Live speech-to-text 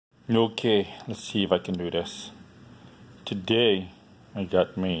Okay, let's see if I can do this. Today, I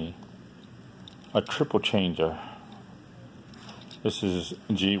got me a triple changer. This is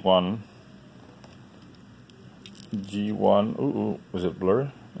G1. Ooh, was it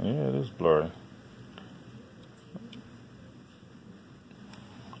blurry? Yeah, it is blurry.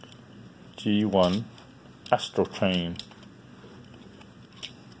 G1 ASTROTRAIN.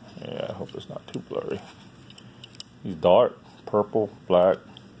 Yeah, I hope it's not too blurry. He's dark, purple, black.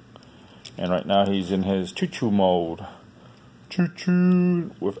 And right now he's in his choo-choo mode.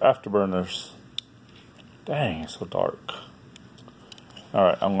 Choo-choo with afterburners. Dang, it's so dark.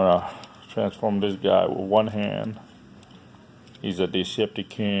 Alright, I'm gonna transform this guy with one hand. He's a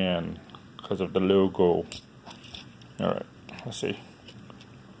Decepticon because of the logo. Alright, let's see.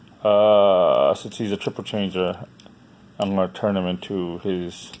 Since he's a triple changer, I'm gonna turn him into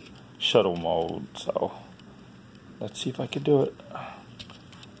his shuttle mode. So let's see if I can do it.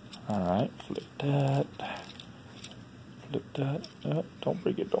 Alright, flip that. Flip that. Don't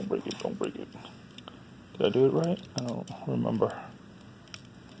break it, don't break it, don't break it. Did I do it right? I don't remember.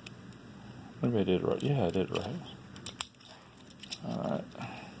 Maybe I did it right. Yeah, I did it right. Alright.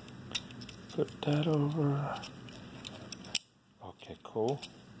 Flip that over. Okay, cool.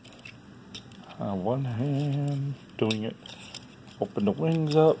 One hand doing it. Open the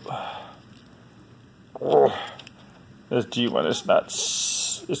wings up. Oh, this G1 is not.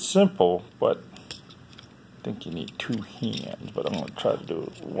 It's simple, but I think you need two hands. But I'm gonna try to do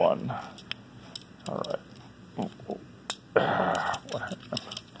it one. All right.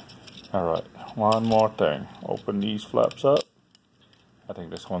 All right. One more thing. Open these flaps up. I think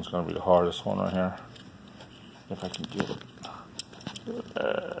this one's gonna be the hardest one right here. If I can get it.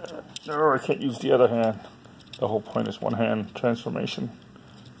 No, I can't use the other hand. The whole point is one hand transformation.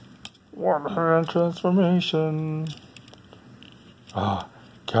 One hand transformation. Oh,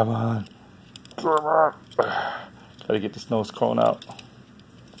 come on. Come on. Gotta get this nose cone out.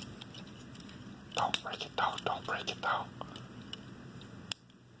 Don't break it though. Don't break it though.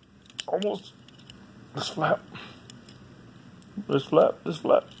 Almost. This flap. This flap. This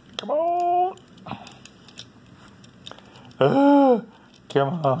flap. Come on.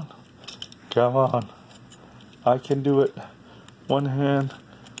 Come on. Come on. I can do it. One hand.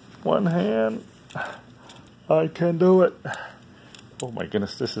 One hand. I can do it. Oh my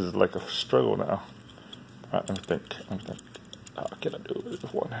goodness, this is like a struggle now. Alright, let me think. How can I do it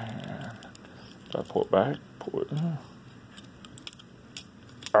with one hand? Do I pull it back? Pull it.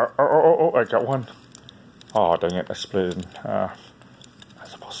 Oh, I got one. Oh, dang it, I split it in half. I'm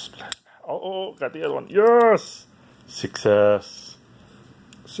supposed to split it. Oh, got the other one. Yes! Success.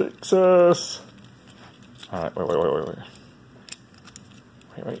 Success. Alright,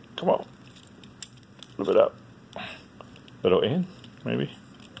 wait. Come on. A little bit up. A little in, maybe.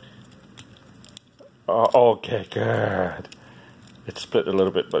 Oh, okay, good. It split a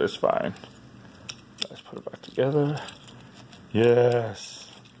little bit, but it's fine. Let's put it back together. Yes.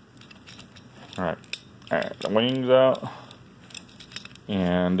 Alright. Alright, the wings out.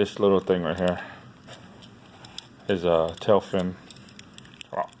 And this little thing right here is a tail fin.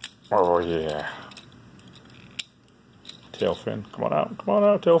 Oh yeah. Tail fin. Come on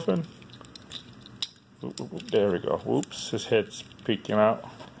out, tail fin. There we go. Whoops, his head's peeking out.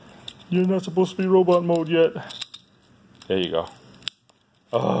 You're not supposed to be robot mode yet. There you go.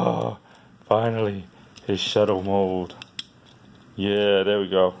 Oh, finally, his shuttle mode. Yeah, there we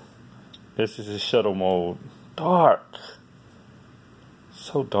go. This is his shuttle mode. Dark.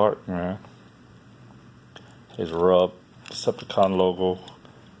 So dark, man. His rub, Decepticon logo.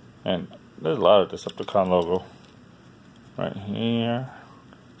 And there's a lot of Decepticon logo. Right here.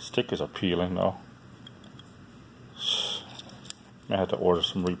 Stickers are peeling though. I had to order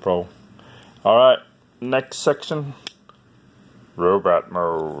some repro. Alright, next section. Robot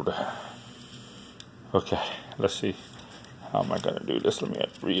mode. Okay, let's see. How am I gonna do this? Let me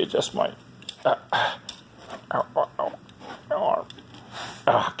readjust my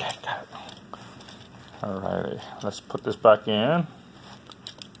Okay, got it. Alrighty, let's put this back in.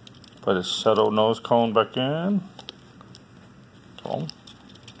 Put his shuttle nose cone back in. Come on.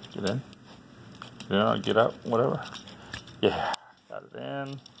 Get in. Yeah, get out, whatever. Yeah, got it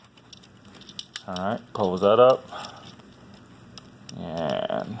in. Alright, close that up.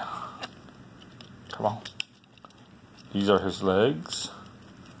 And come on. These are his legs.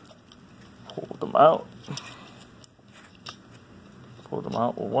 Pull them out. Pull them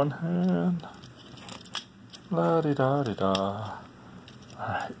out with one hand. La-di-da-di-da.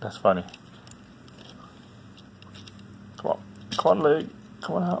 Alright, that's funny. Come on, leg.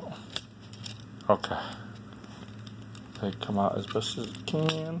 Come on out. Okay. They come out as best as it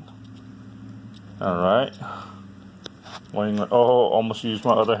can. Alright. Oh, almost used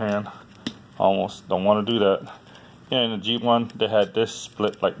my other hand. Almost. Don't want to do that. Yeah, in the G1, they had this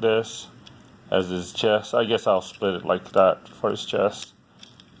split like this as his chest. I guess I'll split it like that for his chest.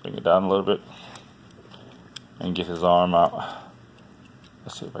 Bring it down a little bit. And get his arm out.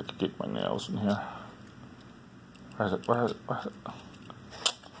 Let's see if I can get my nails in here. Where is it? Where is it? Where is it?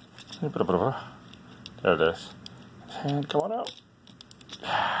 There it is. His hand, come on out.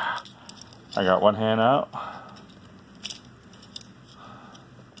 Yeah. I got one hand out.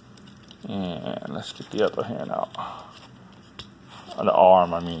 And let's get the other hand out. The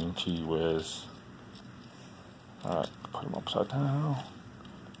arm, I mean, gee whiz. Alright, put him upside down.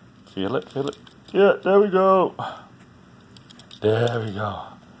 Feel it, feel it. Yeah, there we go. There we go.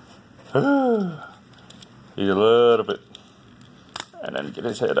 He's a little bit. And then get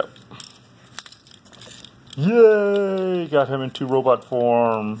his head up. Yay! Got him into robot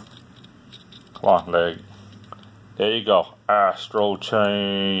form. Come on, leg. There you go.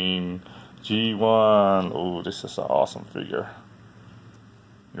 ASTROTRAIN G1. Ooh, this is an awesome figure.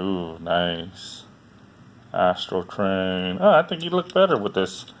 Ooh, nice. ASTROTRAIN. Oh, I think you look better with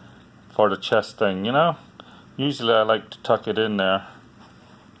this for the chest thing, you know? Usually I like to tuck it in there,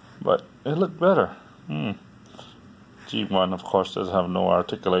 but it looked better. G1, of course, doesn't have no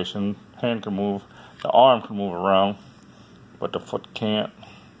articulation. Hand can move, the arm can move around, but the foot can't.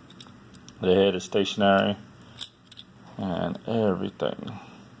 The head is stationary, and everything.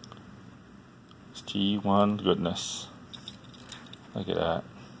 It's G1 goodness. Look at that.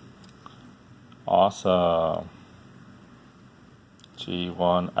 Awesome.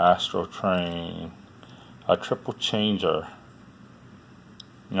 G1 ASTROTRAIN. A triple changer.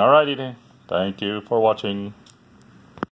 Alrighty then. Thank you for watching.